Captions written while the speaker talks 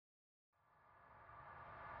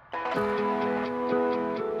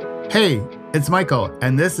Hey, it's Michael,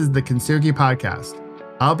 and this is the Kintsugi Podcast.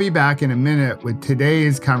 I'll be back in a minute with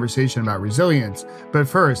today's conversation about resilience. But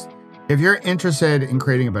first, if you're interested in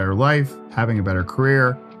creating a better life, having a better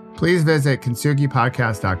career, please visit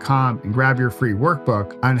kintsugipodcast.com and grab your free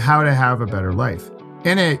workbook on how to have a better life.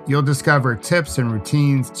 In it, you'll discover tips and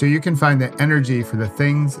routines so you can find the energy for the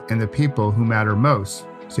things and the people who matter most,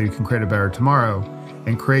 so you can create a better tomorrow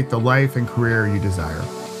and create the life and career you desire.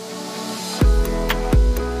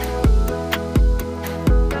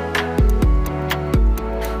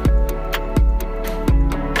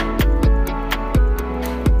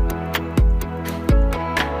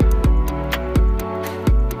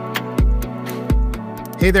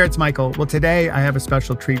 Hey there, it's Michael. Well, today I have a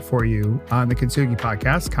special treat for you on the Kintsugi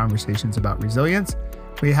Podcast, Conversations About Resilience.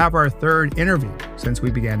 We have our third interview since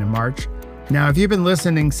we began in March. Now, if you've been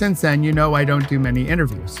listening since then, you know I don't do many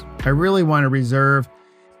interviews. I really want to reserve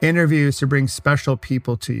interviews to bring special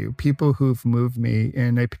people to you, people who've moved me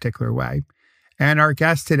in a particular way. And our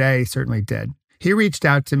guest today certainly did. He reached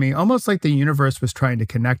out to me almost like the universe was trying to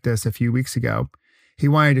connect us a few weeks ago. He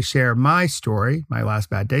wanted to share my story, my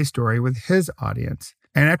last bad day story, with his audience.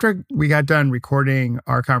 And after we got done recording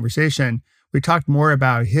our conversation, we talked more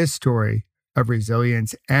about his story of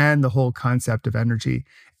resilience and the whole concept of energy.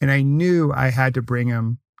 And I knew I had to bring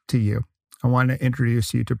him to you. I want to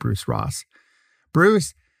introduce you to Bruce Ross.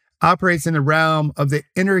 Bruce operates in the realm of the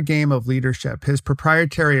inner game of leadership. His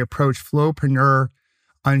proprietary approach, Flowpreneur,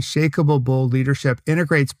 Unshakable Bold Leadership,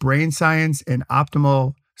 integrates brain science and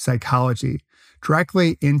optimal psychology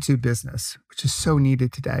directly into business, which is so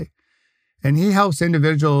needed today. And he helps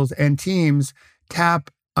individuals and teams tap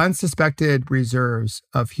unsuspected reserves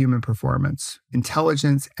of human performance,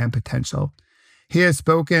 intelligence, and potential. He has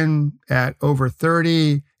spoken at over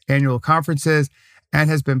 30 annual conferences and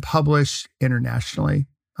has been published internationally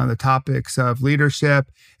on the topics of leadership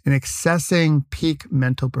and accessing peak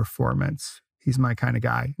mental performance. He's my kind of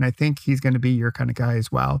guy, and I think he's going to be your kind of guy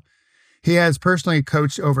as well. He has personally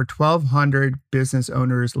coached over 1,200 business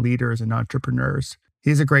owners, leaders, and entrepreneurs.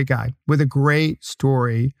 He's a great guy with a great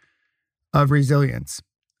story of resilience.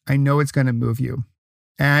 I know it's going to move you.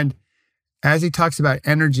 And as he talks about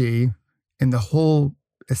energy and the whole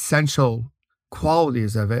essential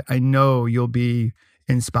qualities of it, I know you'll be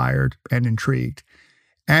inspired and intrigued.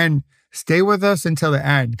 And stay with us until the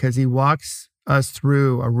end because he walks us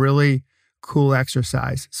through a really cool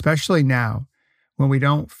exercise, especially now when we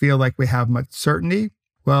don't feel like we have much certainty.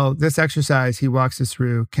 Well, this exercise he walks us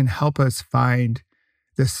through can help us find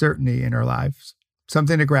the certainty in our lives,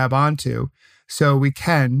 something to grab onto so we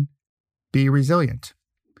can be resilient.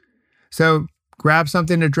 So grab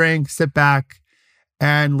something to drink, sit back,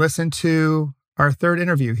 and listen to our third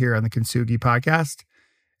interview here on the Kintsugi Podcast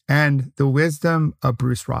and the wisdom of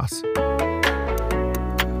Bruce Ross.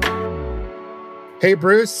 Hey,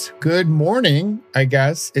 Bruce. Good morning, I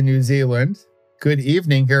guess, in New Zealand. Good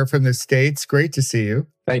evening here from the States. Great to see you.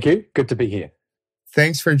 Thank you. Good to be here.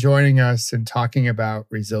 Thanks for joining us and talking about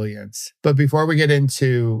resilience. But before we get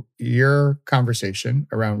into your conversation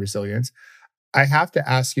around resilience, I have to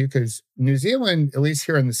ask you, because New Zealand, at least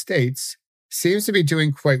here in the States, seems to be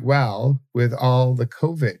doing quite well with all the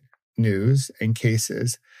COVID news and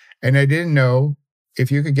cases. And I didn't know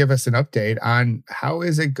if you could give us an update on how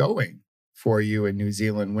is it going for you in New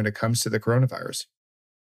Zealand when it comes to the coronavirus?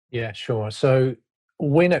 Yeah, sure. So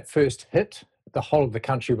when it first hit, the whole of the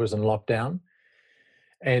country was in lockdown.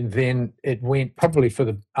 And then it went probably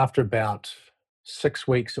after about 6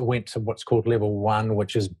 weeks, it went to what's called level 1,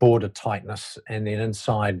 which is border tightness. And then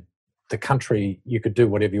inside the country, you could do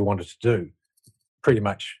whatever you wanted to do. Pretty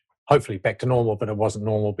much, hopefully back to normal, but it wasn't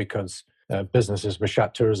normal because businesses were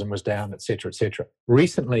shut, tourism was down, et cetera, et cetera.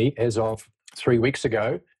 Recently, as of 3 weeks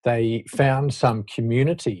ago, they found some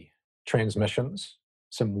community transmissions,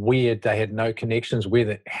 they had no connections.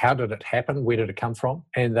 How did it happen? Where did it come from?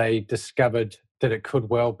 And they discovered that it could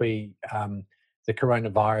well be the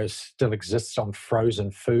coronavirus still exists on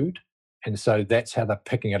frozen food. And so that's how they're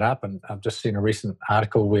picking it up. And I've just seen a recent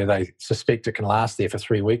article where they suspect it can last there for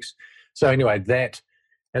 3 weeks. So anyway,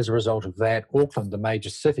 as a result of that, Auckland, the major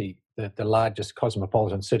city, the largest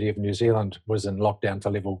cosmopolitan city of New Zealand, was in lockdown to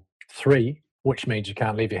level 3, which means you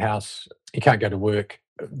can't leave your house, you can't go to work.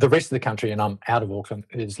 The rest of the country, and I'm out of Auckland,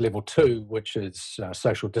 is level 2, which is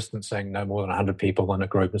social distancing, no more than 100 people in a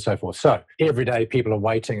group and so forth. So every day people are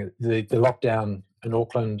waiting. The lockdown in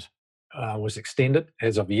Auckland was extended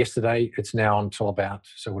as of yesterday. It's now until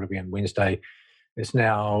so would it be on Wednesday? It's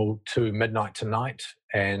now to midnight tonight,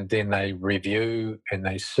 and then they review and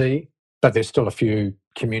they see. But there's still a few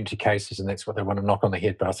community cases, and that's what they want to knock on the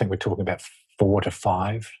head. But I think we're talking about 4 to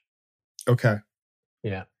 5 Okay.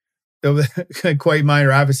 Yeah. Quite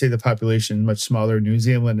minor. Obviously, the population much smaller in New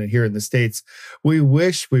Zealand and here in the States. We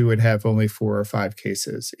wish we would have only 4 or 5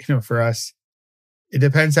 cases. For us, it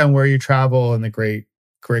depends on where you travel in the great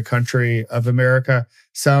country of America.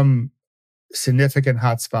 Some significant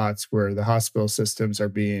hotspots where the hospital systems are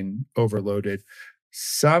being overloaded.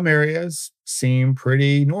 Some areas seem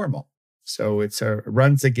pretty normal. So it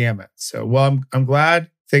runs the gamut. So, well, I'm glad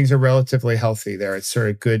things are relatively healthy there. It's sort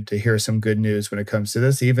of good to hear some good news when it comes to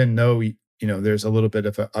this, even though, there's a little bit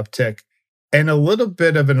of an uptick and a little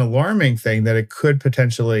bit of an alarming thing that it could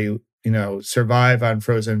potentially, survive on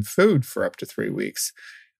frozen food for up to 3 weeks.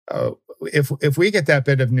 Uh, if we get that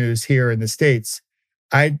bit of news here in the States,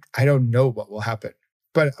 I don't know what will happen.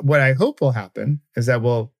 But what I hope will happen is that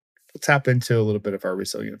we'll tap into a little bit of our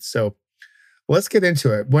resilience. So let's get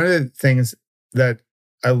into it. One of the things that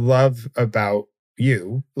I love about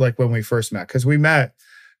you, like when we first met, because we met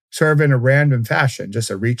sort of in a random fashion, just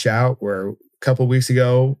a reach out where a couple of weeks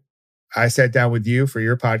ago, I sat down with you for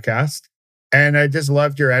your podcast and I just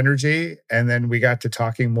loved your energy. And then we got to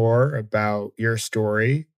talking more about your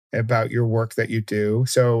story, about your work that you do.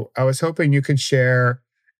 So I was hoping you could share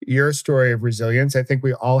your story of resilience. I think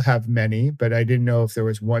we all have many, but I didn't know if there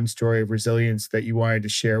was one story of resilience that you wanted to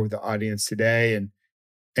share with the audience today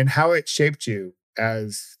and how it shaped you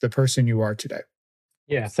as the person you are today.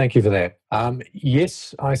 Yeah, thank you for that.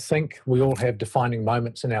 Yes, I think we all have defining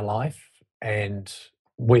moments in our life and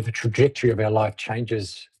where the trajectory of our life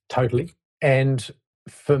changes totally. And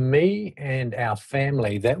for me and our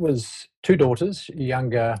family, that was 2 daughters,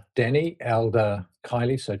 younger Danny, elder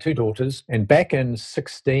Kylie, so 2 daughters. And back in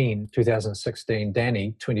 2016,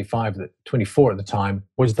 Danny, 24 at the time,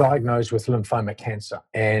 was diagnosed with lymphoma cancer.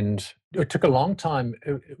 And it took a long time.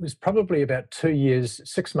 It was probably about 2 years,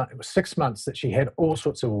 6 months. It was 6 months that she had all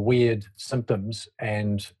sorts of weird symptoms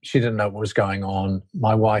and she didn't know what was going on.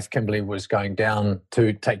 My wife, Kimberly, was going down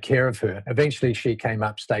to take care of her. Eventually, she came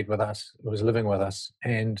up, stayed with us, was living with us,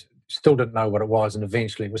 and still didn't know what it was. And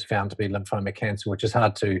eventually it was found to be lymphoma cancer, which is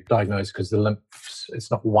hard to diagnose because the lymph, it's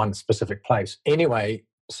not one specific place. Anyway,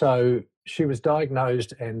 so she was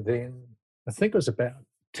diagnosed and then I think it was about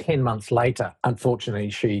 10 months later, unfortunately,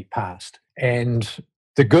 she passed. And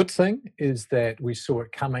the good thing is that we saw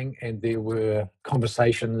it coming and there were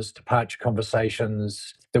departure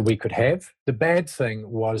conversations that we could have. The bad thing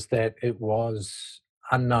was that it was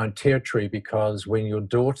unknown territory because when your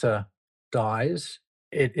daughter dies,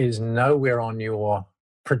 it is nowhere on your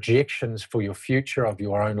projections for your future of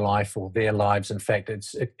your own life or their lives. In fact,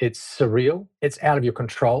 it's surreal. It's out of your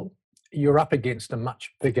control. You're up against a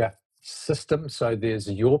much bigger system. So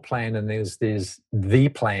there's your plan and there's the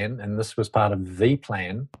plan, and this was part of the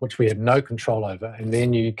plan, which we had no control over. And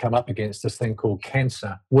then you come up against this thing called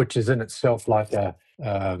cancer, which is in itself like a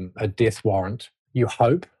death warrant. You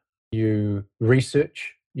hope, you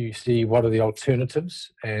research, you see what are the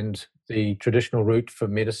alternatives, and the traditional route for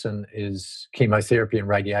medicine is chemotherapy and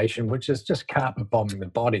radiation, which is just carpet bombing the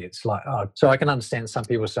body. It's like, oh, so I can understand some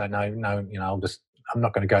people say, no, I'm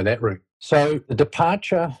not going to go that route. So the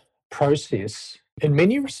departure process, in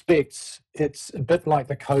many respects, it's a bit like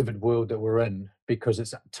the COVID world that we're in because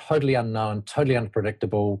it's totally unknown, totally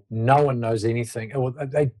unpredictable. No one knows anything.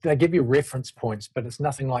 They give you reference points, but it's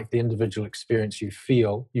nothing like the individual experience you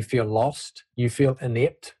feel. You feel lost. You feel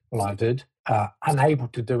inept. Well, I did. Unable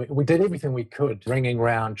to do it. We did everything we could, ringing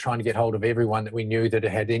around, trying to get hold of everyone that we knew that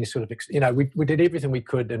had any sort of, we did everything we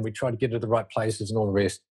could and we tried to get to the right places and all the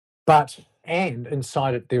rest. And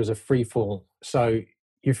inside it, there was a free fall. So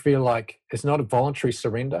you feel like it's not a voluntary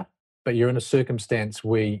surrender, but you're in a circumstance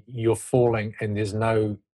where you're falling and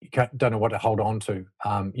don't know what to hold on to.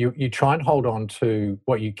 You try and hold on to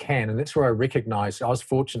what you can. And that's where I recognized I was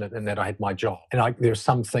fortunate in that I had my job. And there are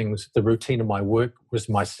some things, the routine of my work was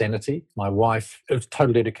my sanity. My wife, it was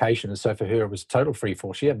total dedication. And so for her, it was total free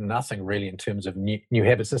fall. She had nothing really in terms of new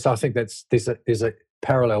habits. And so I think there's a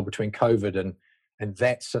parallel between COVID and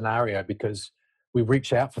that scenario, because we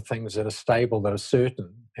reach out for things that are stable, that are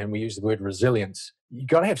certain, and we use the word resilience. You've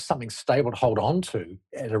got to have something stable to hold on to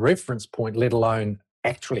at a reference point, let alone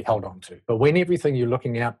actually hold on to. But when everything you're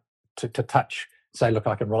looking out to touch, say, look,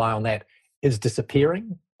 I can rely on that, is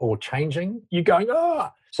disappearing or changing, you're going,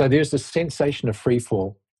 ah! So there's this sensation of free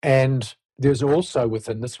fall. And there's also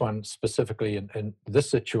within this one specifically in this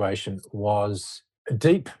situation was a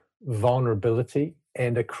deep vulnerability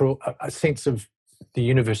and a sense of the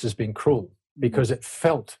universe has been cruel, because it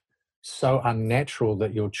felt so unnatural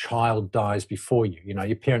that your child dies before you.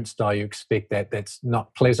 Your parents die, you expect that. That's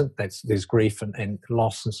not pleasant. There's grief and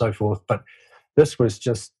loss and so forth. But this was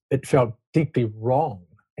just, it felt deeply wrong.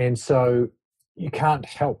 And so you can't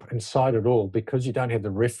help inside it all because you don't have the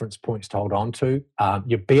reference points to hold on to.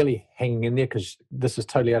 You're barely hanging in there because this is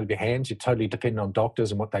totally out of your hands. You're totally dependent on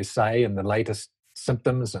doctors and what they say and the latest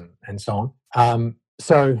symptoms and so on.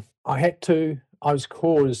 So I was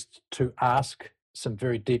caused to ask some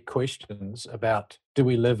very deep questions about, do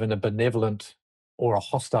we live in a benevolent or a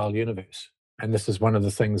hostile universe? And this is one of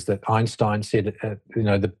the things that Einstein said,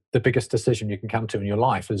 the biggest decision you can come to in your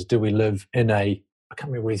life is, do we live in I can't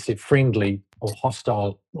remember whether he said friendly or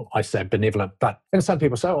hostile. Well, I say benevolent, and some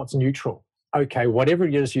people say, oh, it's neutral. Okay, whatever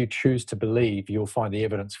it is you choose to believe, you'll find the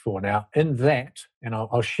evidence for. Now, in that, and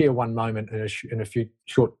I'll share one moment in a few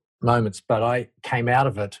short moments, but I came out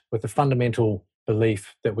of it with the fundamental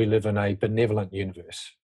belief that we live in a benevolent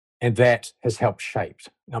universe. And that has helped shape.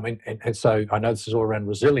 And so I know this is all around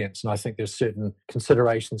resilience, and I think there's certain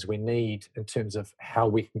considerations we need in terms of how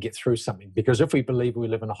we can get through something. Because if we believe we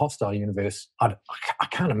live in a hostile universe, I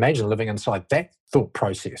can't imagine living inside that thought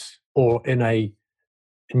process, or in a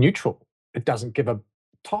neutral. It doesn't give a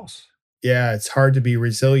toss. Yeah, it's hard to be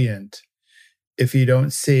resilient if you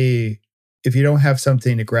don't have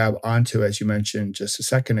something to grab onto, as you mentioned just a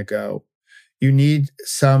second ago. You need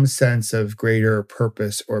some sense of greater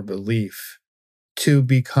purpose or belief to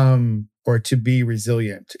become or to be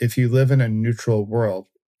resilient. If you live in a neutral world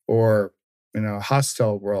or in a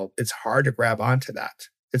hostile world, it's hard to grab onto that.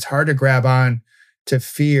 It's hard to grab on to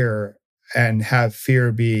fear and have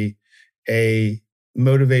fear be a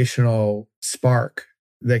motivational spark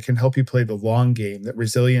that can help you play the long game that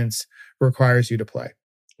resilience requires you to play.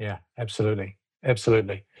 Yeah, absolutely.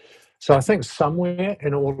 Absolutely. So I think somewhere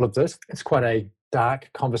in all of this, it's quite a dark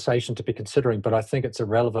conversation to be considering, but I think it's a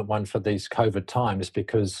relevant one for these COVID times,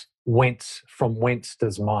 because whence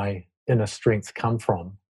does my inner strength come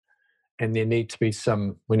from? And we need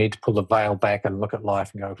to pull the veil back and look at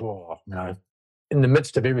life and go, oh, no. In the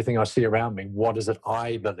midst of everything I see around me, what is it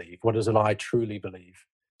I believe? What is it I truly believe?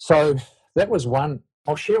 So that was one.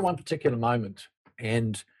 I'll share one particular moment.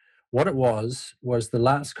 And what it was the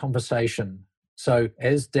last conversation. So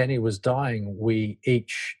as Danny was dying, we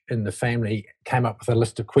each in the family came up with a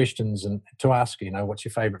list of questions and to ask, what's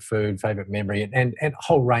your favorite food, favorite memory, and a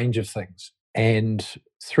whole range of things. And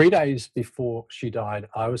 3 days before she died,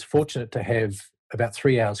 I was fortunate to have about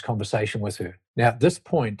 3 hours conversation with her. Now, at this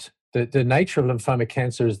point, the nature of lymphoma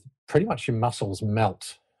cancer is pretty much your muscles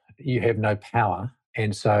melt. You have no power.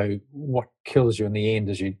 And so what kills you in the end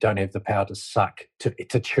is you don't have the power to suck,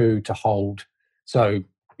 to chew, to hold. So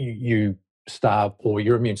you starve, or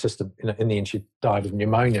your immune system, in the end, she died of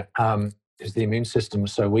pneumonia, because the immune system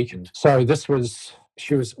was so weakened. So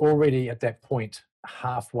she was already at that point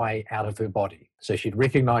halfway out of her body. So she'd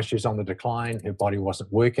recognized she was on the decline, her body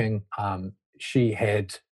wasn't working. She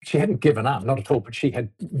hadn't given up, not at all, but she had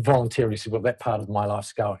voluntarily said, well, that part of my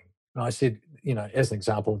life's going. And I said, as an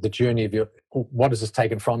example, the journey of what has this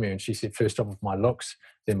taken from you? And she said, first off, my looks,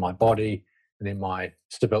 then my body, and then my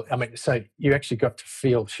stability. So you actually got to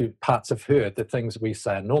feel parts of her, the things we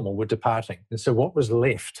say are normal, were departing. And so what was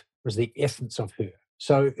left was the essence of her.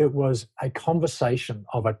 So it was a conversation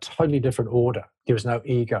of a totally different order. There was no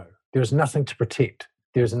ego. There was nothing to protect.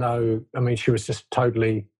 There was she was just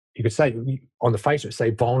totally, you could say, on the face of it,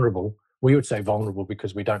 say vulnerable. We would say vulnerable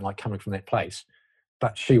because we don't like coming from that place.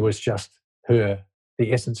 But she was just her,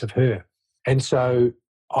 the essence of her. And so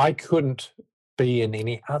I couldn't be in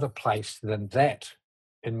any other place than that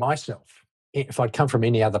in myself. If I'd come from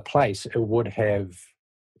any other place, it would have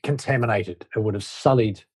contaminated, it would have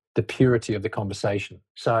sullied the purity of the conversation.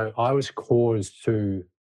 So I was caused to,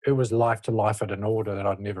 it was life to life at an order that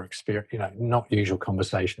I'd never experienced, not usual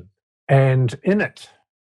conversation. And in it,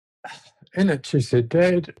 she said,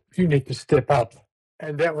 Dad, you need to step up.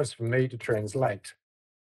 And that was for me to translate.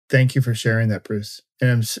 Thank you for sharing that, Bruce.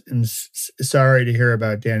 And I'm sorry to hear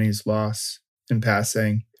about Danny's loss and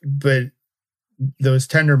passing, but those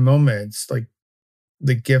tender moments, like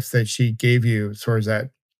the gift that she gave you towards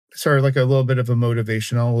that, sort of like a little bit of a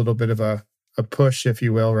motivational, a little bit of a push, if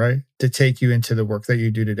you will, right? To take you into the work that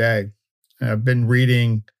you do today. And I've been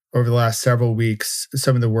reading over the last several weeks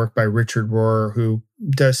some of the work by Richard Rohr, who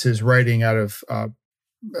does his writing out of, I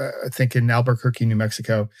think, in Albuquerque, New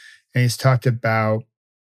Mexico. And he's talked about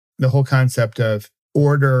the whole concept of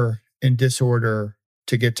order and disorder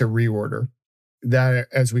to get to reorder. That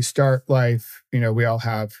as we start life, we all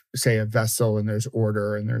have, say, a vessel, and there's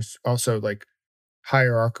order, and there's also like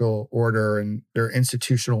hierarchical order, and there are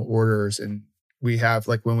institutional orders. And we have,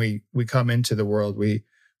 like, when we come into the world, we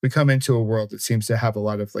come into a world that seems to have a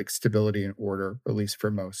lot of like stability and order, at least for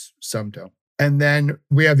most. Some don't. And then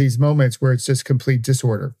we have these moments where it's just complete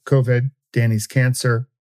disorder. COVID, Danny's cancer.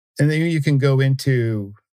 And then you can go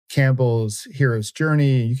into Campbell's hero's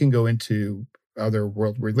journey. You can go into other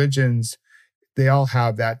world religions. They all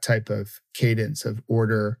have that type of cadence of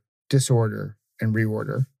order, disorder, and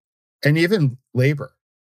reorder. And even labor.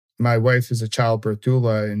 My wife is a childbirth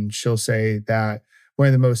doula, and she'll say that one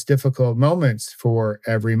of the most difficult moments for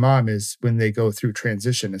every mom is when they go through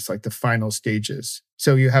transition. It's like the final stages.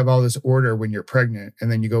 So you have all this order when you're pregnant,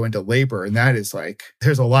 and then you go into labor, and that is like,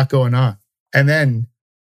 there's a lot going on. And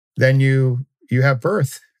then you have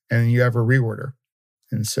birth, and you have a reorder.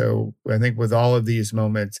 And so I think with all of these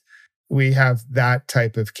moments, we have that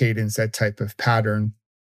type of cadence, that type of pattern.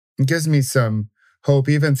 It gives me some hope,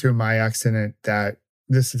 even through my accident, that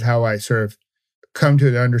this is how I sort of come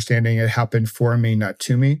to the understanding it happened for me, not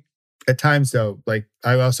to me. At times, though, like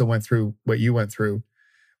I also went through what you went through,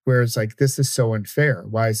 where it's like, this is so unfair.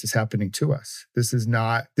 Why is this happening to us? This is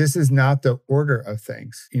not the order of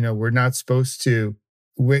things. We're not supposed to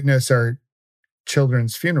witness our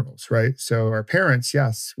children's funerals, right? So our parents,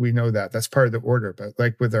 yes, we know that. That's part of the order. But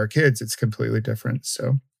like with our kids, it's completely different.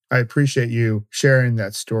 So I appreciate you sharing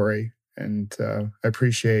that story. And I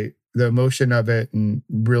appreciate the emotion of it, and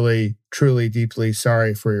really, truly, deeply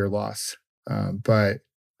sorry for your loss. But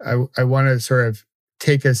I want to sort of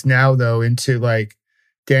take us now, though, into like,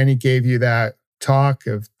 Danny gave you that talk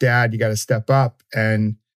of, Dad, you got to step up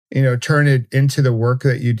and, turn it into the work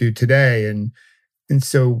that you do today. And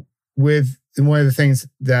so with one of the things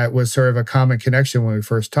that was sort of a common connection when we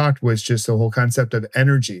first talked was just the whole concept of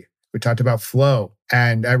energy. We talked about flow.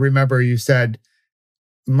 And I remember you said,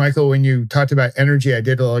 Michael, when you talked about energy, I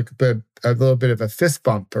did a little bit of a fist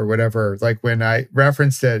bump or whatever. Like when I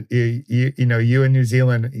referenced it, you in New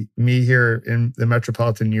Zealand, me here in the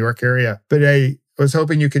metropolitan New York area. But I was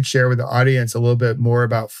hoping you could share with the audience a little bit more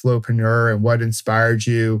about Flowpreneur and what inspired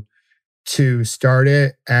you to start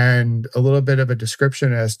it, and a little bit of a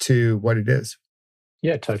description as to what it is.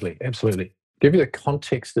 Yeah, totally. Absolutely. Give you the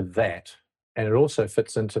context of that. And it also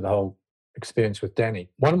fits into the whole experience with Danny.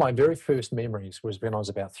 One of my very first memories was when I was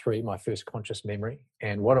about 3, my first conscious memory.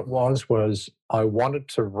 And what it was I wanted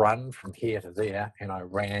to run from here to there, and I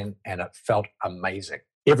ran, and it felt amazing.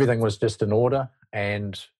 Everything was just in order,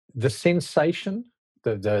 and the sensation,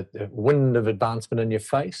 the wind of advancement in your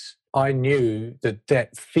face, I knew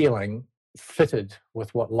that feeling fitted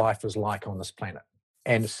with what life is like on this planet.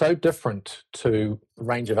 And so different to a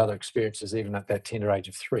range of other experiences, even at that tender age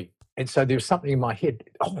of 3. And so there was something in my head.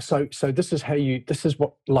 Oh, so this is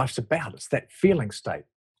what life's about. It's that feeling state.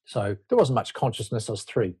 So there wasn't much consciousness. I was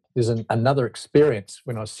 3. There's another experience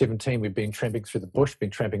when I was 17. We'd been tramping through the bush,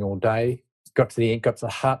 been tramping all day. Got to the end, got to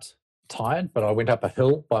the hut, tired, but I went up a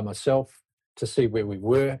hill by myself to see where we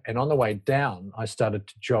were. And on the way down, I started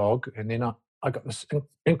to jog, and then I got this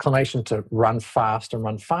inclination to run fast and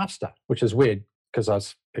run faster, which is weird because I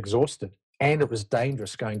was exhausted. And it was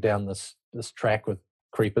dangerous going down this track with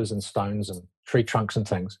creepers and stones and tree trunks and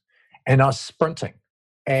things. And I was sprinting.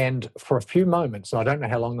 And for a few moments, I don't know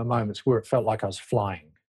how long the moments were, it felt like I was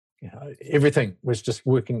flying. Everything was just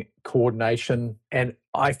working coordination. And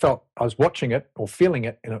I felt I was watching it or feeling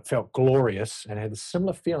it, and it felt glorious, and had a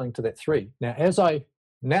similar feeling to that 3. Now,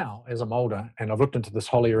 as I'm older and I've looked into this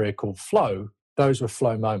whole area called flow, those were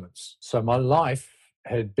flow moments. So my life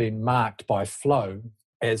had been marked by flow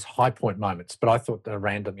as high point moments, but I thought they're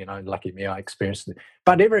random, lucky me, I experienced it.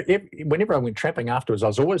 But whenever I went tramping afterwards, I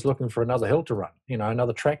was always looking for another hill to run,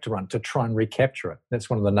 another track to run, to try and recapture it.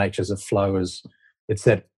 That's one of the natures of flow, is it's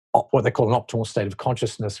that what they call an optimal state of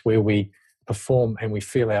consciousness where we perform and we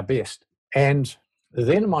feel our best. And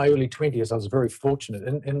then in my early 20s, I was very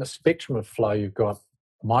fortunate. In the spectrum of flow, you've got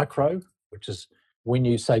micro, which is when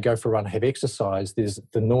you say go for a run, have exercise, there's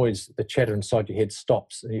the noise, the chatter inside your head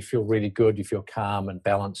stops, and you feel really good, you feel calm and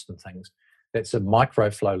balanced and things. That's a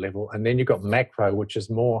micro flow level. And then you've got macro, which is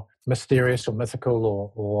more mysterious or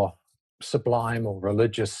mythical or sublime or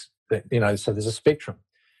religious, so there's a spectrum.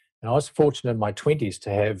 And I was fortunate in my 20s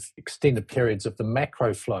to have extended periods of the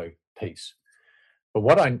macro flow piece. But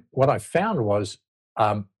what I found was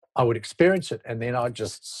I would experience it, and then I'd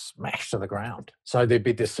just smash to the ground. So there'd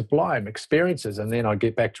be this sublime experiences, and then I'd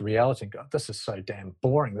get back to reality and go, this is so damn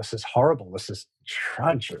boring. This is horrible. This is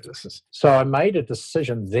drudgery. So I made a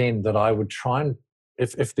decision then that I would try and,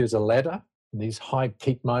 if there's a ladder, these high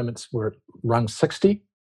peak moments were at rung 60,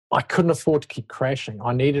 I couldn't afford to keep crashing.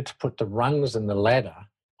 I needed to put the rungs in the ladder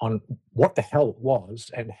on what the hell it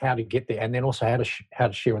was and how to get there, and then also how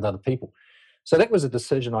to share with other people. So that was a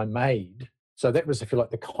decision I made. So that was, if you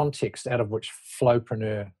like, the context out of which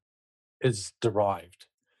Flowpreneur is derived.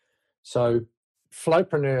 So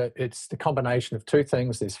flowpreneur, it's the combination of two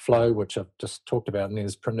things. There's flow, which I've just talked about, and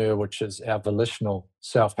there's preneur, which is our volitional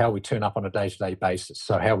self, how we turn up on a day-to-day basis.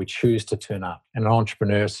 So how we choose to turn up. And an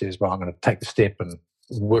entrepreneur says, well, I'm going to take the step and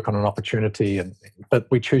work on an opportunity, but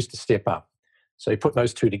we choose to step up. So you put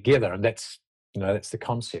those two together, and that's the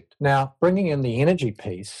concept. Now, bringing in the energy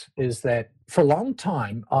piece is that for a long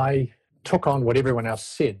time, I took on what everyone else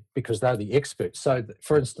said because they're the experts. So,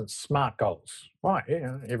 for instance, SMART goals, right?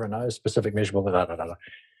 Everyone knows specific, measurable,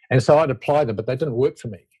 and so I'd apply them, but they didn't work for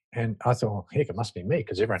me. And I thought, well, heck, it must be me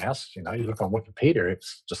because everyone else, you look on Wikipedia,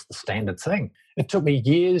 it's just the standard thing. It took me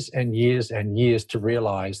years and years and years to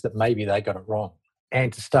realize that maybe they got it wrong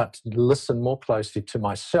and to start to listen more closely to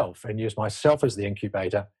myself and use myself as the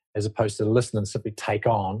incubator as opposed to listen and simply take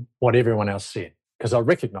on what everyone else said. Because I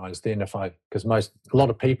recognise then because a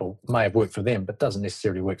lot of people may have worked for them, but doesn't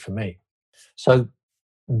necessarily work for me. So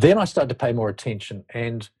then I started to pay more attention.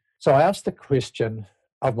 And so I asked the question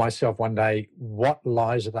of myself one day, what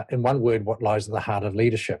lies at the heart of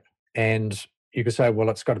leadership? And you could say,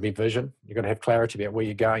 well, it's got to be vision. You've got to have clarity about where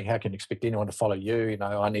you're going. How can you expect anyone to follow you?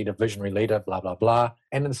 I need a visionary leader, blah, blah, blah.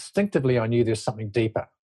 And instinctively, I knew there's something deeper,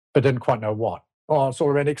 but didn't quite know what. Oh, it's all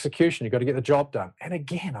around execution. You've got to get the job done. And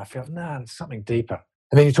again, I felt, no, it's something deeper.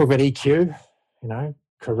 And then you talk about EQ,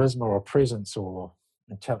 charisma or presence or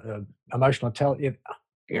emotional intelligence,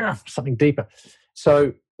 something deeper.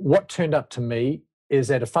 So what turned up to me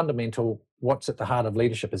is at a fundamental, what's at the heart of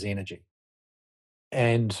leadership is energy.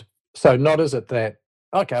 And so not is it that,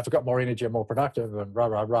 okay, if I've got more energy, I'm more productive and rah,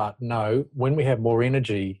 rah, rah. No, when we have more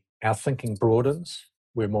energy, our thinking broadens.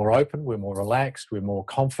 We're more open, we're more relaxed, we're more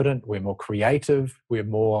confident, we're more creative,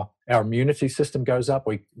 our immunity system goes up,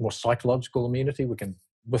 more psychological immunity, we can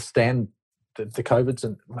withstand the COVIDs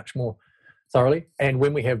and much more thoroughly. And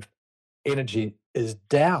when we have energy is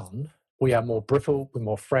down, we are more brittle, we're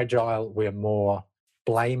more fragile, we're more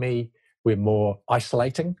blamey, we're more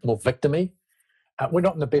isolating, more victim-y. We're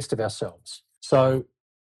not in the best of ourselves. So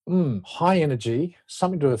high energy,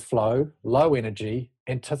 something to do with flow, low energy,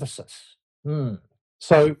 antithesis.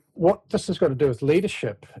 So what this has got to do with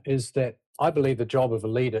leadership is that I believe the job of a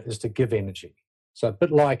leader is to give energy. So a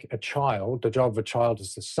bit like a child, the job of a child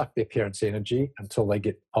is to suck their parents' energy until they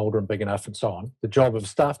get older and big enough and so on. The job of a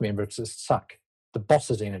staff member is to suck the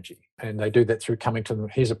boss's energy. And they do that through coming to them,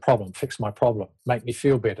 here's a problem, fix my problem, make me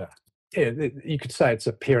feel better. Yeah, you could say it's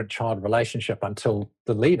a parent-child relationship until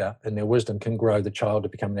the leader in their wisdom can grow the child to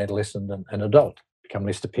become an adolescent and an adult, become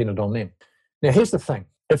less dependent on them. Now, here's the thing.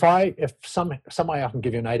 If some way I can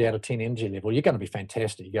give you an 8 out of 10 energy level, you're going to be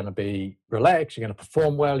fantastic. You're going to be relaxed. You're going to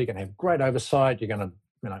perform well. You're going to have great oversight. You're going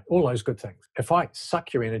to, all those good things. If I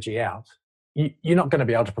suck your energy out, you're not going to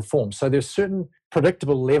be able to perform. So there's certain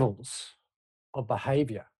predictable levels of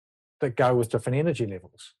behavior that go with different energy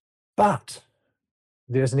levels. But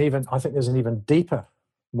there's an even deeper,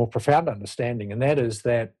 more profound understanding, and that is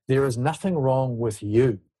that there is nothing wrong with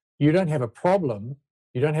you. You don't have a problem.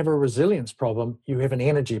 You don't have a resilience problem, you have an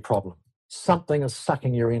energy problem. Something is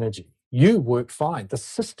sucking your energy. You work fine. The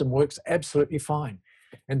system works absolutely fine.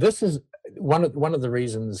 And this is one of the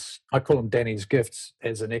reasons I call them Danny's gifts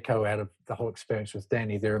as an echo out of the whole experience with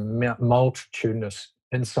Danny. There are multitudinous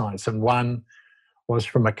insights. And one was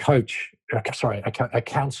from a counselor. I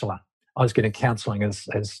was getting counseling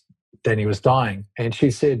as Danny was dying. And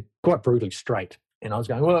she said, quite brutally straight. And I was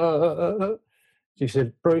going, whoa. She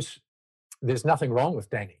said, Bruce, there's nothing wrong with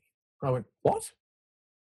Danny. I went, what?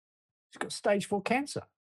 She's got stage 4 cancer.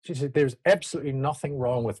 She said, there's absolutely nothing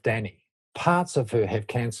wrong with Danny. Parts of her have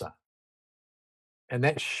cancer. And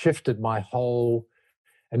that shifted my whole,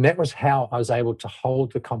 and that was how I was able to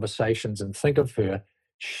hold the conversations and think of her.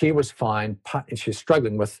 She was fine, and she's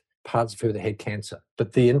struggling with parts of her that had cancer.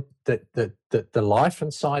 But the life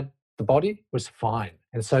inside the body was fine.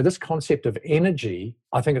 And so this concept of energy,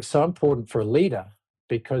 I think it's so important for a leader.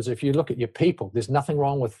 Because if you look at your people, there's nothing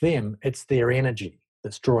wrong with them. It's their energy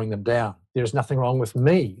that's drawing them down. There's nothing wrong with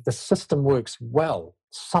me. The system works well.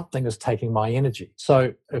 Something is taking my energy.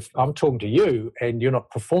 So if I'm talking to you and you're not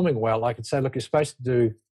performing well, I could say, look, you're supposed to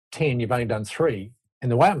do 10, you've only done 3.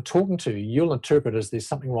 And the way I'm talking to you, you'll interpret as there's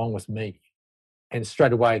something wrong with me. And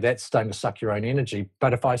straight away, that's starting to suck your own energy.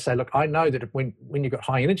 But if I say, look, I know that when you've got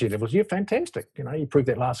high energy levels, you're fantastic. You proved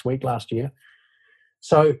that last year.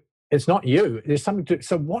 So it's not you. There's something to.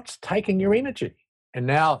 So what's taking your energy? And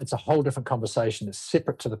now it's a whole different conversation. It's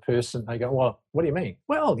separate to the person. They go, well, what do you mean?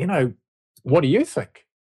 Well, what do you think?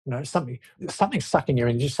 Something sucking your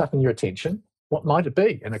energy, sucking your attention. What might it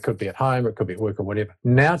be? And it could be at home, or it could be at work, or whatever.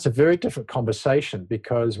 Now it's a very different conversation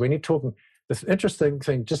because when you're talking, this interesting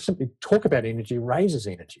thing, just simply talk about energy raises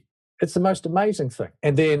energy. It's the most amazing thing.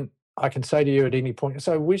 And then I can say to you at any point,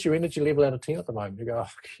 so where's your energy level out of 10 at the moment? You go,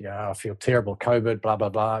 oh, yeah, I feel terrible, COVID, blah, blah,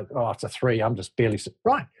 blah. Oh, it's a 3, I'm just barely,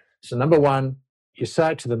 right. So number one, you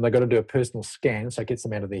say to them, they've got to do a personal scan, so it gets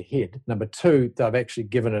them out of their head. Number two, they've actually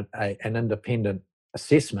given it an independent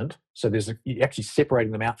assessment. So you're actually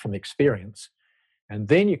separating them out from the experience. And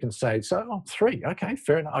then you can say, so, oh, 3, okay,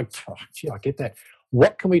 fair enough. Oh, gee, I get that.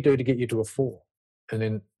 What can we do to get you to a 4? And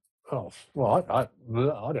then, oh, well, I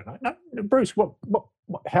don't know. No, Bruce,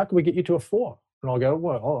 how can we get you to a 4? And I'll go,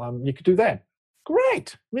 well, you could do that.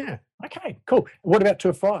 Great. Yeah. Okay, cool. What about to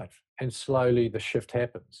a 5? And slowly the shift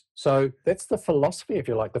happens. So that's the philosophy, if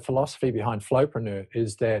you like. The philosophy behind Flowpreneur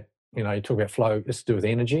is that, you talk about flow, it's to do with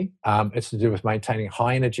energy. It's to do with maintaining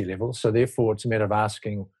high energy levels. So therefore, it's a matter of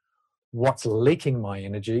asking what's leaking my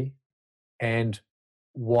energy and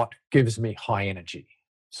what gives me high energy.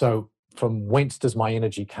 So from whence does my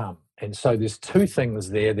energy come? And so there's 2 things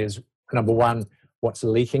there. There's number one, what's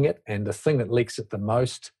leaking it. And the thing that leaks it the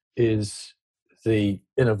most is the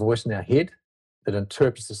inner voice in our head that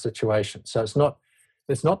interprets the situation. So it's not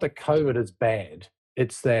that COVID is bad.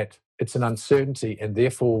 It's that it's an uncertainty, and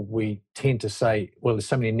therefore we tend to say, well, there's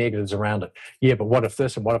so many negatives around it. Yeah, but what if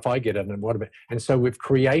this, and what if I get it, and what if it? And so we've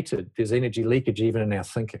created, there's energy leakage even in our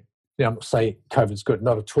thinking. Now, I'm not saying COVID's good,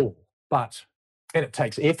 not at all, and it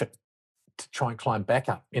takes effort to try and climb back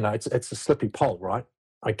up. It's a slippery pole, right?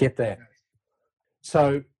 I get that.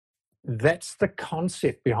 So that's the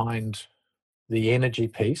concept behind the energy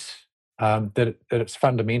piece, that it's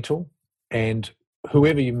fundamental, and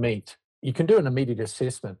whoever you meet, you can do an immediate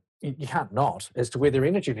assessment. You can't not, as to where their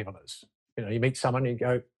energy level is. You meet someone and you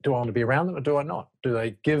go, do I want to be around them or do I not? Do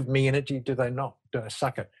they give me energy? Do they not? Do I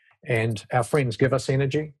suck it? And our friends give us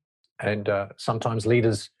energy, and sometimes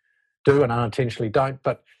leaders do and unintentionally don't.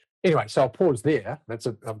 But anyway, so I'll pause there.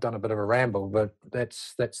 I've done a bit of a ramble, but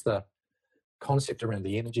that's the concept around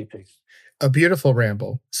the energy piece. A beautiful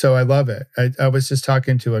ramble. So I love it. I was just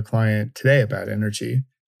talking to a client today about energy.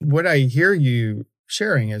 What I hear you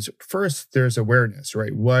sharing is, first, there's awareness,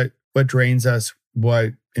 right? What drains us,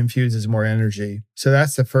 what infuses more energy. So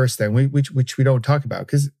that's the first thing, which we don't talk about,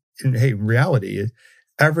 because in reality,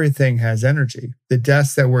 everything has energy. The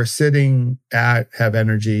desks that we're sitting at have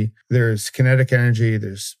energy. There's kinetic energy,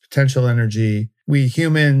 there's potential energy. We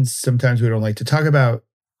humans, sometimes we don't like to talk about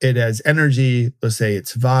it as energy. Let's say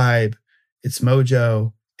it's vibe, it's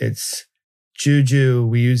mojo, it's juju.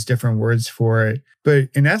 We use different words for it. But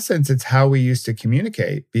in essence, it's how we used to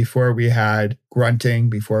communicate before we had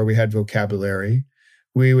grunting, before we had vocabulary.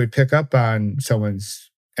 We would pick up on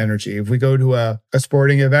someone's energy. If we go to a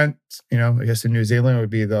sporting event, I guess in New Zealand, it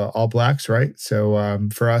would be the All Blacks, right? So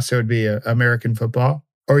for us, it would be American football.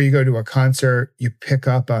 Or you go to a concert, you pick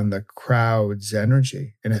up on the crowd's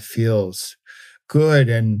energy, and it feels good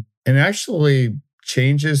and actually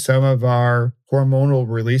changes some of our hormonal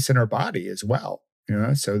release in our body as well.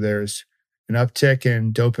 So there's an uptick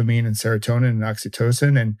in dopamine and serotonin and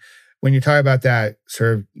oxytocin. And when you talk about that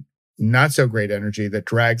sort of not so great energy that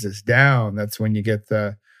drags us down, that's when you get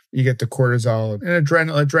the cortisol and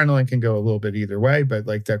adrenaline can go a little bit either way, but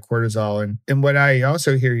like that cortisol. And what I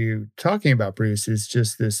also hear you talking about, Bruce, is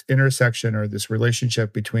just this intersection or this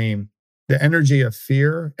relationship between the energy of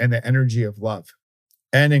fear and the energy of love.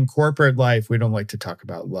 And in corporate life, we don't like to talk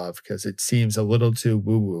about love because it seems a little too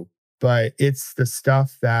woo-woo, but it's the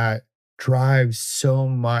stuff that drives so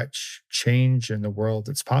much change in the world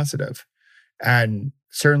that's positive. And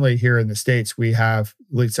certainly here in the States, we have,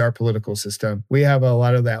 at least our political system, we have a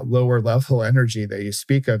lot of that lower level energy that you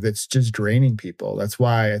speak of that's just draining people. That's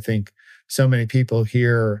why I think so many people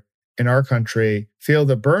here in our country feel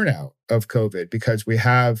the burnout of COVID, because we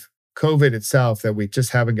have COVID itself that we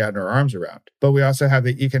just haven't gotten our arms around. But we also have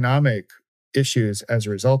the economic issues as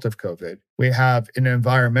a result of COVID. We have an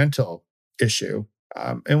environmental issue.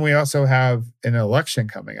 And we also have an election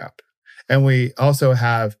coming up. And we also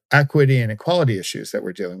have equity and equality issues that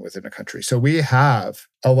we're dealing with in the country. So we have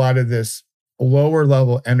a lot of this lower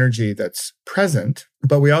level energy that's present,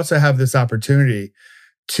 but we also have this opportunity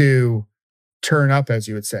to turn up, as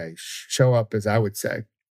you would say, show up, as I would say,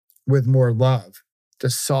 with more love to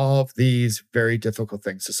solve these very difficult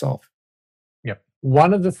things to solve. Yep.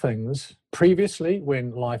 One of the things previously,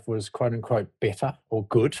 when life was quote unquote better or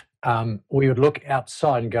good, we would look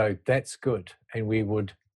outside and go, that's good. And we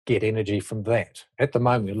would get energy from that. At the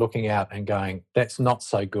moment, we're looking out and going, that's not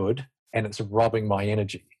so good, and it's robbing my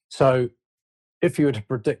energy. So if you were to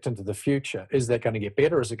predict into the future, is that going to get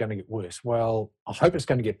better or is it going to get worse? Well, I hope it's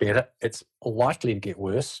going to get better. It's likely to get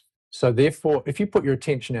worse. So therefore, if you put your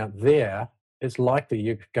attention out there, it's likely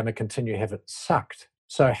you're going to continue to have it sucked.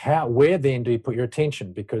 So where then do you put your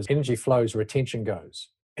attention? Because energy flows where attention goes.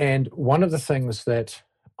 And one of the things that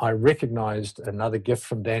I recognized, another gift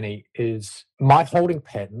from Danny, is my holding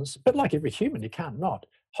patterns, but like every human, you can't not.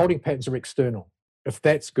 Holding patterns are external. If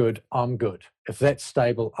that's good, I'm good. If that's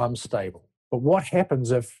stable, I'm stable. But what happens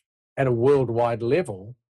if at a worldwide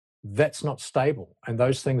level, that's not stable? And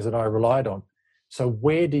those things that I relied on. So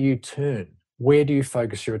where do you turn? Where do you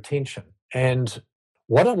focus your attention? And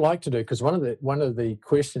what I'd like to do, because one of the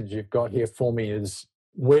questions you've got here for me is,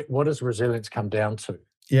 what does resilience come down to?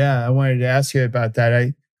 Yeah, I wanted to ask you about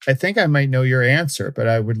that. I think I might know your answer, but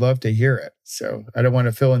I would love to hear it. So I don't want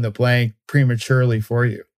to fill in the blank prematurely for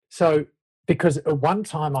you. So, because at one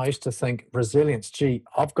time I used to think resilience, gee,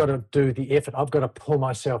 I've got to do the effort. I've got to pull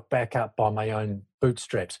myself back up by my own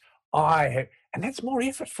bootstraps. And that's more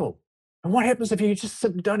effortful. And what happens if you just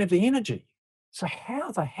don't have the energy? So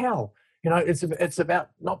how the hell? It's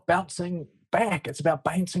about not bouncing back. It's about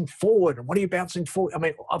bouncing forward. And what are you bouncing forward? I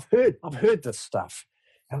mean, I've heard this stuff.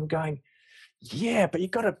 And I'm going, yeah, but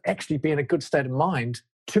you've got to actually be in a good state of mind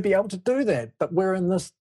to be able to do that. But we're in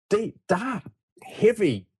this deep, dark,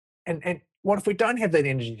 heavy, and what if we don't have that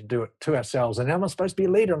energy to do it to ourselves? And I'm supposed to be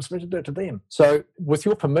a leader. I'm supposed to do it to them. So with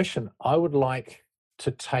your permission, I would like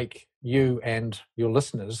to take you and your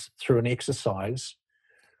listeners through an exercise,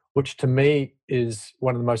 which to me is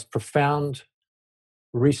one of the most profound,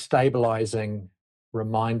 restabilizing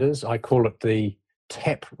reminders. I call it the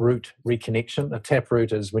tap root reconnection. A tap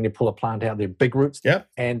root is when you pull a plant out, they're big roots. Yep.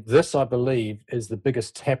 And this, I believe, is the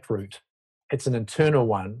biggest tap root. It's an internal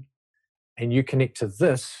one. And you connect to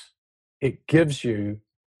this, it gives you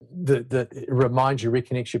it reminds you,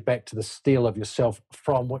 reconnects you back to the steel of yourself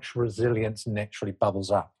from which resilience naturally bubbles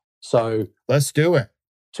up. So let's do it.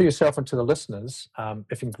 To yourself and to the listeners,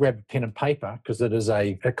 if you can grab a pen and paper, because it is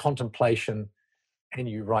a contemplation and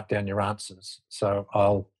you write down your answers. So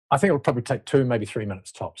I think it'll probably take 2, maybe 3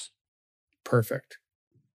 minutes tops. Perfect.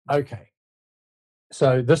 Okay.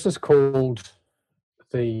 So this is called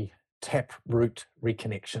the tap root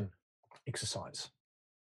reconnection exercise.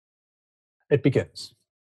 It begins.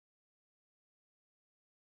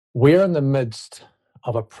 We're in the midst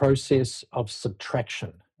of a process of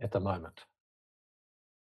subtraction at the moment.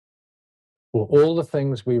 Well, all the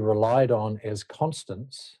things we relied on as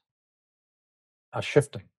constants are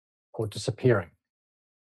shifting or disappearing.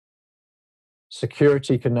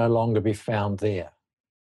 Security can no longer be found there.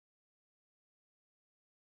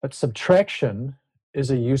 But subtraction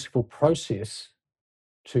is a useful process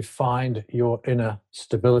to find your inner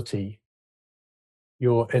stability,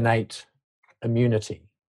 your innate immunity.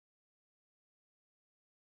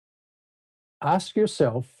 Ask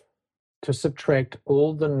yourself to subtract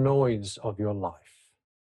all the noise of your life,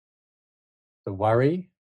 the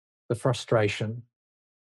worry, the frustration,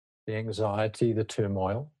 the anxiety, the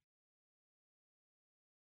turmoil,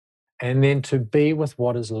 and then to be with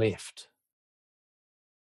what is left.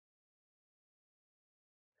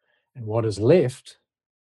 And what is left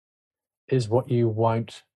is what you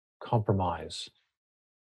won't compromise.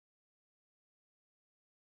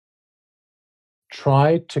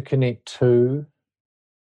 Try to connect to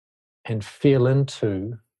and feel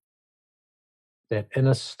into that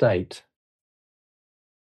inner state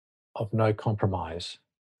of no compromise.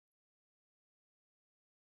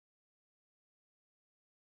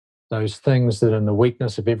 Those things that in the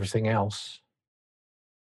weakness of everything else,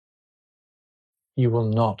 you will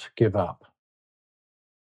not give up.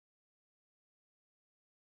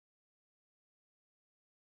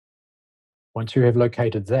 Once you have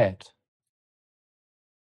located that,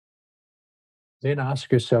 then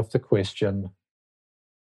ask yourself the question,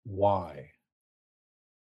 why?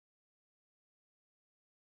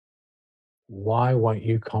 Why won't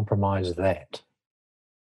you compromise that?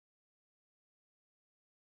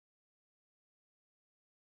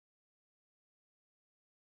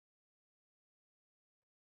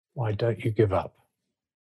 Why don't you give up?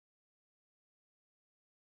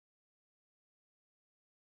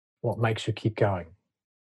 What makes you keep going?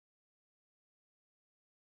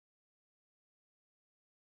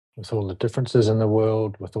 With all the differences in the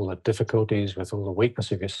world, with all the difficulties, with all the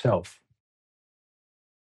weakness of yourself,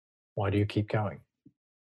 why do you keep going?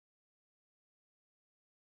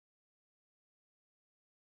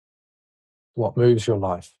 What moves your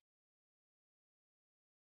life?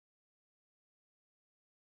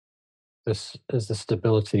 This is the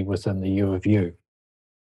stability within the you of you.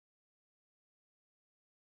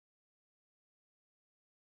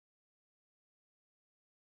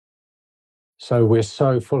 So we're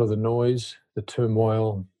so full of the noise, the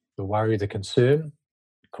turmoil, the worry, the concern.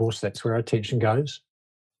 Of course, that's where our attention goes.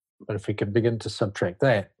 But if we can begin to subtract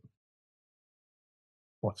that,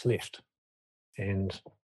 what's left? And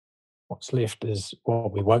What's left is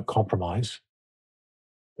what we won't compromise.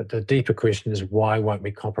 But the deeper question is, why won't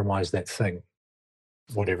we compromise that thing,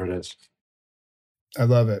 whatever it is? I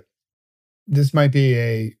love it. This might be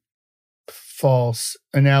a false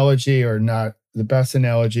analogy or not the best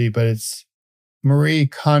analogy, but it's Marie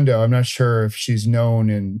Kondo. I'm not sure if she's known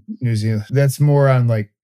in New Zealand. That's more on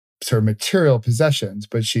like sort of material possessions,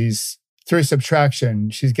 but she's through subtraction,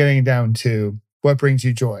 she's getting down to what brings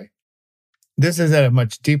you joy. This is at a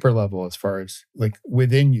much deeper level as far as like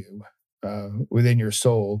within you, within your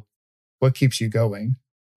soul, what keeps you going.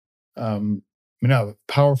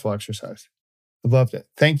 Powerful exercise. I loved it.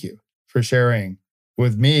 Thank you for sharing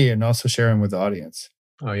with me and also sharing with the audience.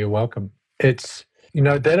 Oh, you're welcome. It's,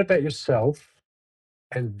 that about yourself,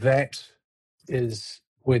 and that is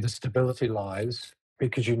where the stability lies,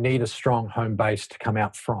 because you need a strong home base to come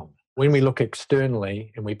out from. When we look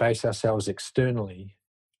externally and we base ourselves externally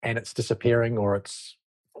and it's disappearing or it's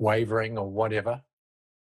wavering or whatever,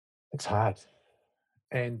 it's hard.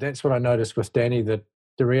 And that's what I noticed with Danny, that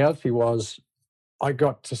the reality was I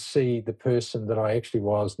got to see the person that I actually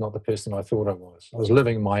was, not the person I thought I was. I was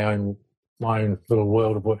living my own little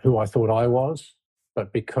world of who I thought I was.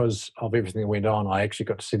 But because of everything that went on, I actually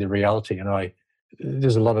got to see the reality. And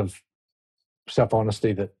there's a lot of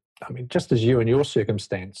self-honesty that, just as you in your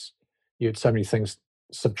circumstance, you had so many things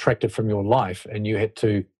subtracted from your life and you had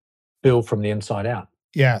to build from the inside out.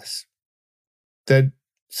 Yes. That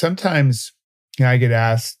sometimes I get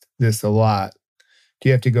asked this a lot. Do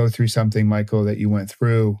you have to go through something, Michael, that you went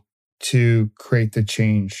through to create the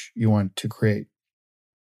change you want to create?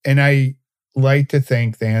 And I like to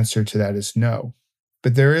think the answer to that is no.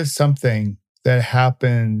 But there is something that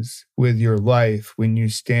happens with your life when you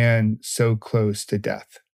stand so close to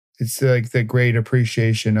death. It's like the great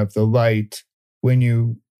appreciation of the light when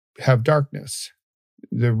you have darkness.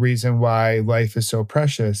 The reason why life is so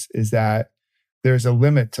precious is that there's a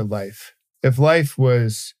limit to life. If life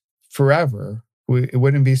was forever, it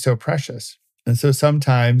wouldn't be so precious. And so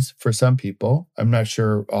sometimes for some people, I'm not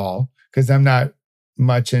sure all, because I'm not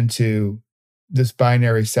much into this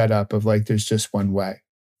binary setup of like, there's just one way.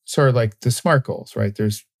 Sort of like the SMART goals, right?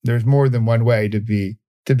 There's more than one way to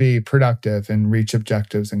be productive and reach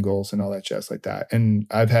objectives and goals and all that jazz like that. And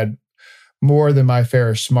I've had more than my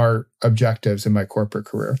fair SMART objectives in my corporate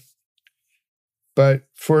career. But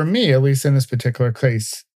for me, at least in this particular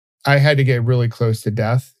case, I had to get really close to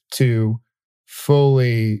death to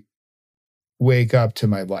fully wake up to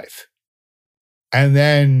my life and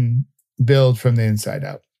then build from the inside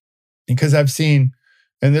out. Because I've seen,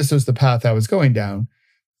 and this was the path I was going down,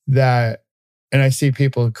 that, and I see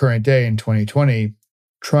people current day in 2020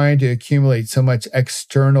 trying to accumulate so much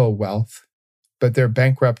external wealth, but they're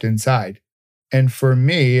bankrupt inside. And for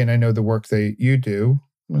me, and I know the work that you do,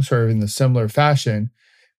 sort of in the similar fashion,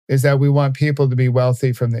 is that we want people to be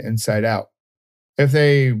wealthy from the inside out. If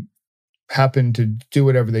they happen to do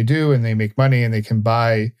whatever they do and they make money and they can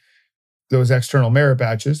buy those external merit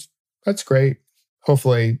badges, that's great.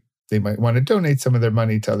 Hopefully, they might want to donate some of their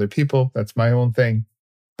money to other people. That's my own thing.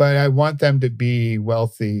 But I want them to be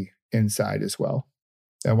wealthy inside as well.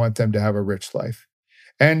 I want them to have a rich life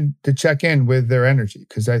and to check in with their energy,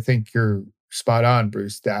 because I think you're spot on,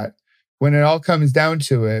 Bruce, that when it all comes down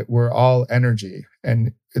to it, we're all energy.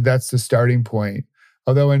 And that's the starting point.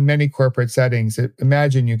 Although in many corporate settings,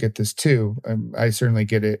 imagine you get this too. I certainly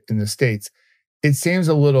get it in the States. It seems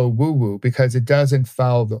a little woo-woo because it doesn't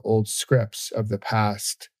follow the old scripts of the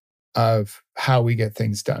past of how we get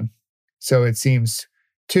things done. So it seems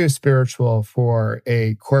too spiritual for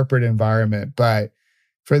a corporate environment. But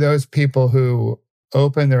for those people who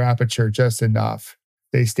open their aperture just enough,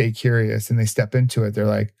 they stay curious and they step into it. They're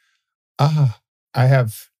like, I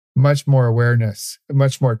have much more awareness,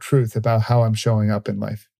 much more truth about how I'm showing up in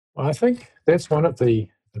life. Well, I think that's one of the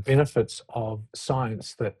benefits of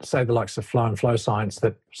science, that say the likes of flow and flow science,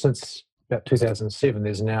 that since about 2007,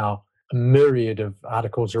 there's now a myriad of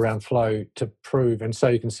articles around flow to prove. And so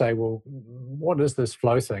you can say, well, what is this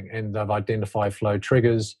flow thing? And they've identified flow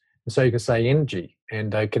triggers. And so you can say energy,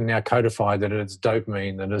 and they can now codify that it's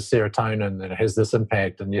dopamine, that it's serotonin, that it has this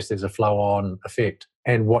impact. And yes, there's a flow on effect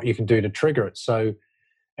and what you can do to trigger it. So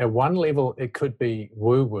at one level, it could be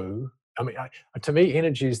woo-woo. I mean, to me,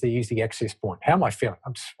 energy is the easy access point. How am I feeling?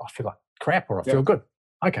 I feel like crap, or I feel good.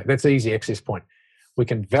 Okay, that's the easy access point. We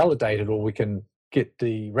can validate it, or we can get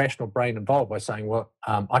the rational brain involved by saying, well,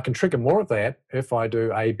 I can trigger more of that if I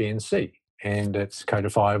do A, B, and C, and it's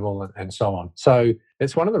codifiable and so on. So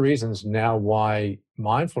it's one of the reasons now why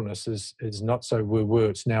mindfulness is not so woo-woo.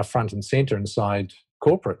 It's now front and center inside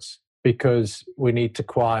corporates, because we need to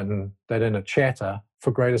quieten that inner chatter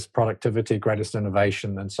for greatest productivity, greatest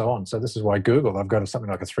innovation, and so on. So this is why Google, I've got something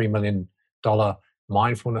like a $3 million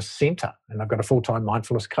mindfulness center, and I've got a full-time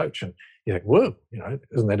mindfulness coach. And you think, whoa,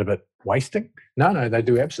 isn't that a bit wasting? No, they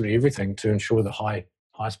do absolutely everything to ensure the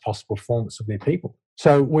highest possible performance of their people.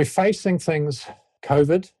 So we're facing things,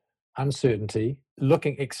 COVID, uncertainty,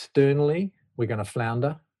 looking externally, we're going to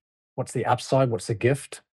flounder. What's the upside? What's the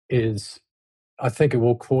gift? I think it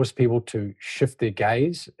will cause people to shift their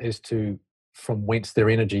gaze as to from whence their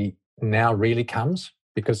energy now really comes,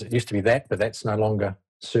 because it used to be that, but that's no longer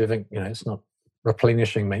serving, it's not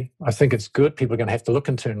replenishing me. I think it's good. People are going to have to look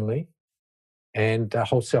internally, and a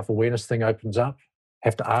whole self-awareness thing opens up.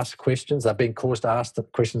 Have to ask questions. They're being caused to ask the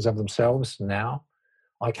questions of themselves now.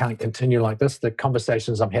 I can't continue like this. The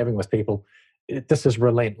conversations I'm having with people, this is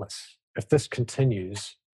relentless. If this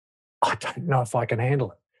continues, I don't know if I can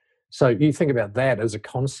handle it. So you think about that as a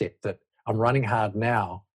concept, that I'm running hard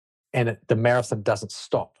now, and the marathon doesn't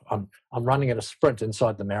stop. I'm running at a sprint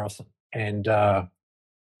inside the marathon. And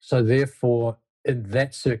so therefore, in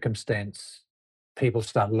that circumstance, people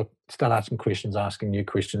start asking questions, asking new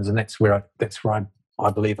questions. And that's where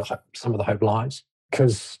I believe some of the hope lies.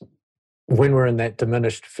 Because when we're in that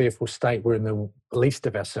diminished, fearful state, we're in the least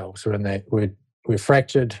of ourselves. We're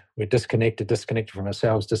fractured, we're disconnected from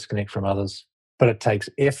ourselves, disconnected from others. But it takes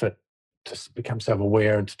effort to become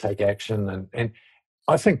self-aware and to take action. And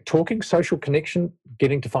I think talking, social connection,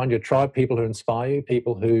 getting to find your tribe, people who inspire you,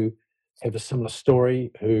 people who have a similar story,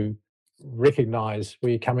 who recognize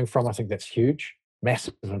where you're coming from, I think that's huge,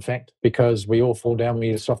 massive, in fact, because we all fall down, we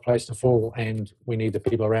need a soft place to fall, and we need the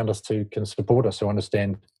people around us who can support us, who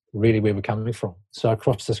understand really where we're coming from. So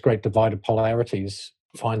across this great divide of polarities,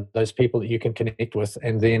 find those people that you can connect with,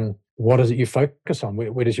 and then what is it you focus on?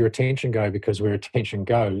 Where does your attention go? Because where attention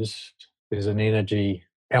goes, there's an energy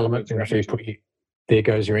element. And there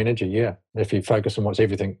goes your energy, yeah. If you focus on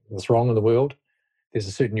everything that's wrong in the world, there's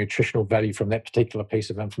a certain nutritional value from that particular piece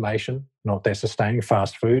of information, not that sustaining.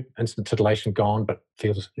 Fast food, instant titillation gone, but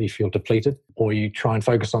you feel depleted. Or you try and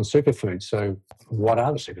focus on superfoods. So what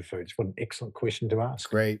are the superfoods? What an excellent question to ask.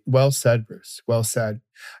 Great. Well said, Bruce. Well said.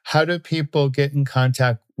 How do people get in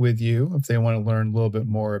contact with you if they want to learn a little bit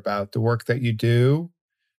more about the work that you do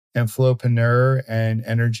and Flowpreneur and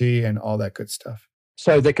energy and all that good stuff?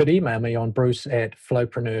 So they could email me on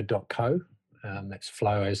bruce@flowpreneur.co. That's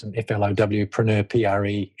flow as in FLOW, preneur,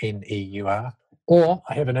 PRENEUR. Or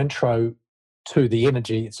I have an intro to the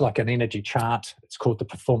energy. It's like an energy chart. It's called the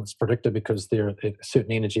performance predictor, because there are at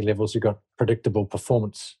certain energy levels, you've got predictable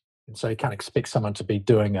performance. And so you can't expect someone to be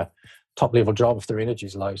doing a top level job if their energy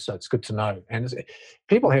is low. So it's good to know. And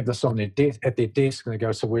people have this on at their desk, and they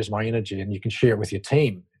go, so where's my energy? And you can share it with your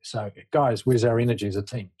team. So guys, where's our energy as a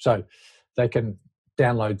team? So they can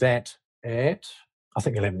download that at, I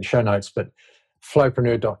think you'll have in the show notes, but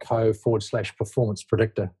flowpreneur.co/performance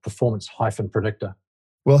predictor, performance-predictor.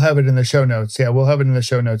 We'll have it in the show notes. Yeah, we'll have it in the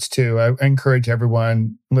show notes too. I encourage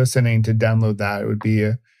everyone listening to download that. It would be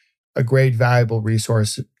a great, valuable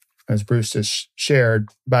resource, as Bruce just shared,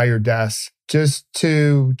 by your desk, just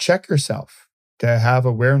to check yourself, to have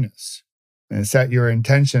awareness and set your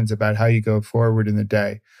intentions about how you go forward in the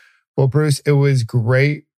day. Well, Bruce, it was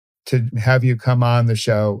great to have you come on the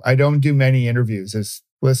show. I don't do many interviews, as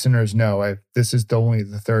listeners know. This is only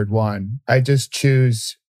the third one. I'm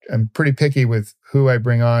pretty picky with who I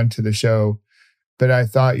bring on to the show, but I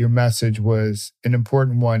thought your message was an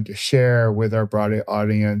important one to share with our broader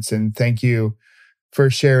audience. And thank you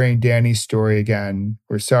for sharing Dani's story again.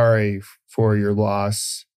 We're sorry for your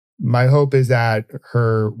loss. My hope is that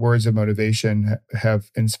her words of motivation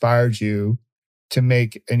have inspired you to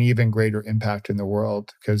make an even greater impact in the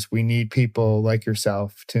world, because we need people like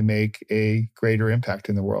yourself to make a greater impact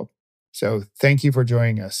in the world. So thank you for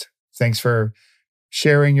joining us. Thanks for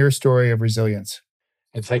sharing your story of resilience.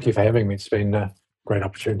 And thank you for having me. It's been a great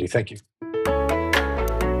opportunity. Thank you.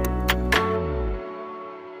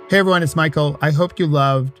 Hey everyone, it's Michael. I hope you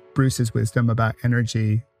loved Bruce's wisdom about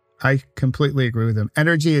energy. I completely agree with him.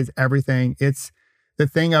 Energy is everything. It's the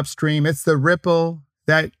thing upstream. It's the ripple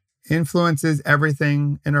that influences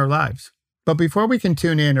everything in our lives. But before we can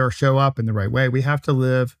tune in or show up in the right way, we have to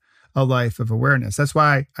live a life of awareness. That's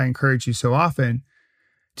why I encourage you so often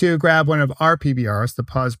to grab one of our PBRs, the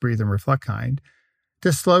pause, breathe, and reflect kind,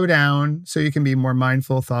 to slow down so you can be more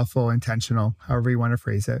mindful, thoughtful, intentional, however you want to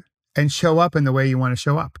phrase it, and show up in the way you want to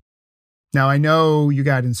show up. Now, I know you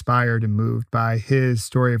got inspired and moved by his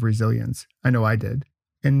story of resilience. I know I did.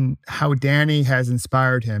 And how Dani has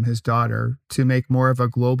inspired him, his daughter, to make more of a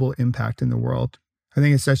global impact in the world. I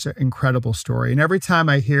think it's such an incredible story. And every time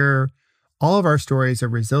I hear all of our stories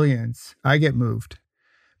of resilience, I get moved,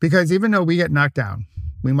 Because even though we get knocked down,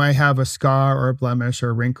 we might have a scar or a blemish or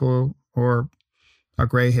a wrinkle or a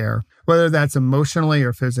gray hair, whether that's emotionally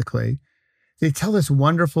or physically. They tell this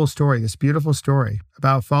wonderful story, this beautiful story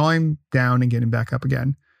about falling down and getting back up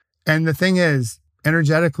again. And the thing is,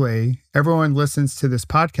 energetically, everyone listens to this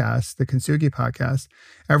podcast, the Kintsugi podcast,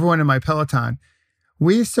 everyone in my Peloton,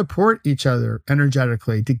 we support each other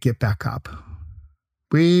energetically to get back up.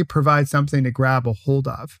 We provide something to grab a hold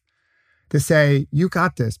of, to say, you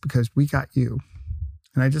got this because we got you.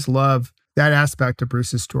 And I just love that aspect of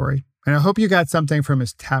Bruce's story. And I hope you got something from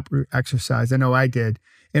his taproot exercise. I know I did.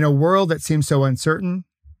 In a world that seems so uncertain,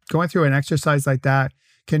 going through an exercise like that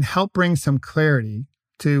can help bring some clarity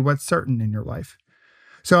to what's certain in your life.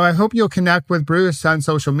 So I hope you'll connect with Bruce on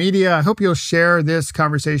social media. I hope you'll share this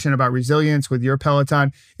conversation about resilience with your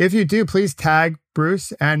Peloton. If you do, please tag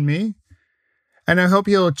Bruce and me. And I hope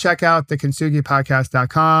you'll check out the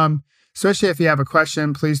kintsugipodcast.com. Especially if you have a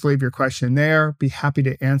question, please leave your question there. Be happy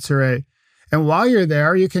to answer it. And while you're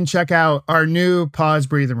there, you can check out our new Pause,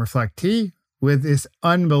 Breathe, and Reflect tee with this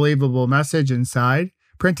unbelievable message inside,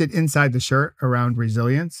 printed inside the shirt around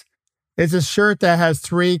resilience. It's a shirt that has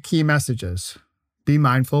 3 key messages. Be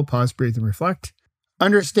mindful, pause, breathe, and reflect.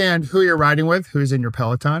 Understand who you're riding with, who's in your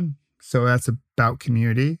Peloton. So that's about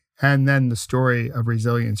community. And then the story of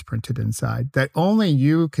resilience printed inside that only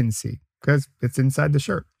you can see because it's inside the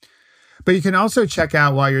shirt. But you can also check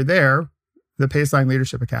out while you're there, the Paceline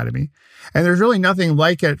Leadership Academy. And there's really nothing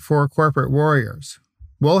like it for corporate warriors.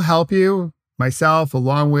 We'll help you, myself,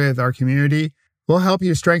 along with our community. We'll help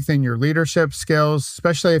you strengthen your leadership skills,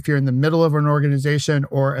 especially if you're in the middle of an organization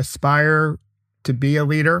or aspire to be a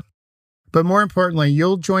leader. But more importantly,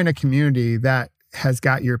 you'll join a community that has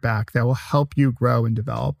got your back, that will help you grow and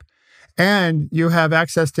develop. And you have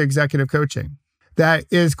access to executive coaching that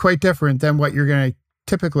is quite different than what you're going to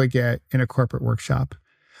typically get in a corporate workshop.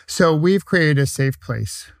 So we've created a safe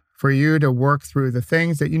place for you to work through the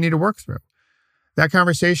things that you need to work through. That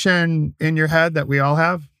conversation in your head that we all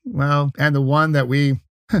have, well, and the one that we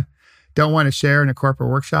don't want to share in a corporate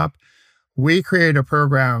workshop, we create a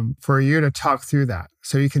program for you to talk through that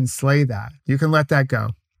so you can slay that. You can let that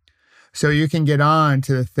go. So you can get on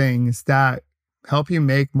to the things that help you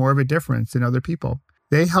make more of a difference in other people.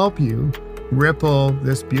 They help you ripple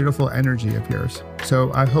this beautiful energy of yours.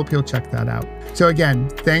 So I hope you'll check that out. So again,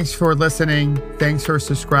 thanks for listening. Thanks for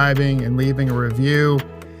subscribing and leaving a review.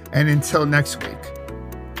 And until next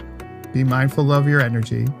week, be mindful of your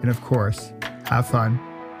energy. And of course, have fun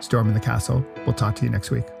storming the castle. We'll talk to you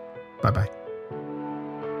next week. Bye-bye.